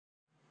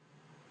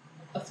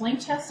flame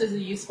test is a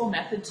useful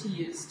method to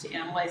use to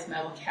analyze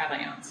metal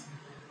cations.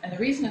 And the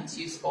reason it's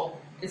useful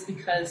is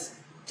because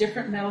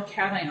different metal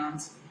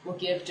cations will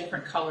give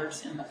different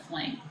colors in the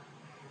flame.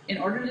 In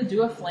order to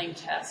do a flame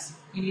test,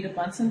 you need a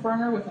Bunsen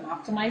burner with an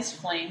optimized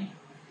flame,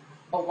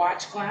 a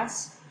watch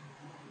glass,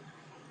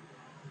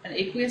 an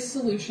aqueous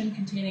solution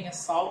containing a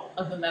salt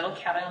of the metal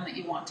cation that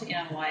you want to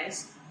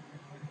analyze,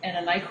 and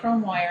a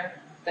nichrome wire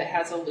that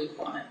has a loop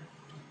on it.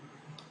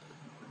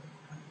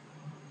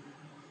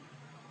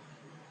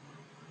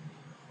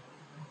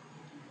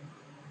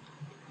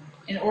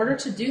 In order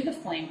to do the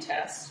flame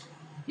test,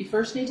 you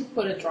first need to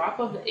put a drop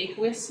of the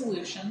aqueous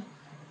solution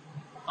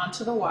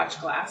onto the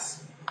watch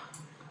glass,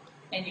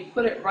 and you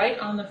put it right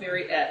on the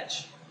very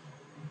edge.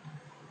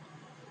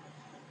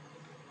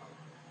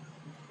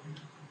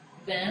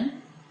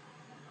 Then,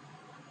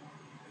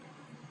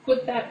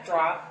 put that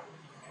drop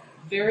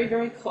very,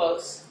 very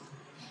close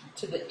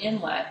to the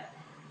inlet,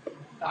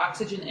 the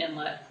oxygen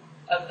inlet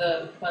of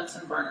the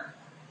Bunsen burner.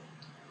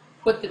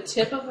 Put the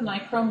tip of the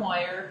nichrome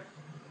wire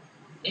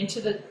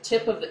into the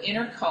tip of the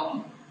inner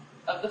cone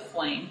of the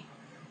flame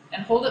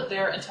and hold it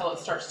there until it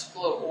starts to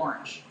glow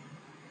orange.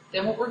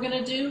 Then what we're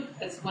going to do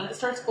is when it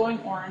starts glowing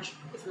orange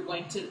is we're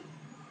going to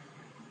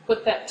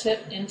put that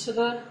tip into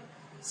the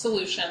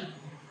solution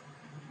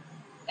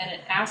and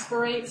it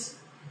aspirates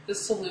the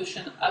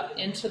solution up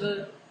into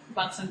the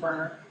Bunsen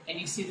burner and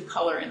you see the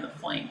color in the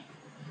flame.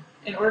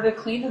 In order to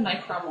clean the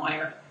nichrome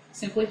wire,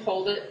 simply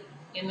hold it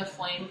in the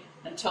flame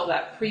until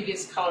that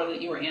previous color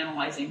that you were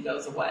analyzing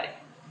goes away.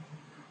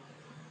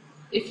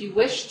 If you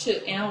wish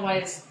to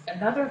analyze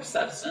another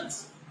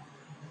substance,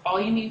 all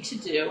you need to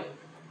do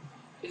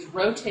is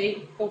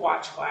rotate the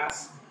watch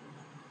glass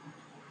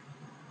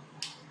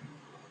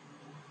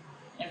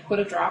and put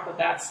a drop of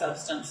that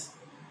substance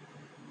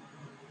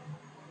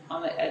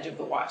on the edge of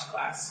the watch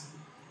glass.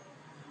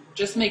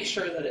 Just make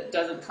sure that it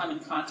doesn't come in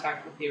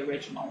contact with the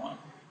original one.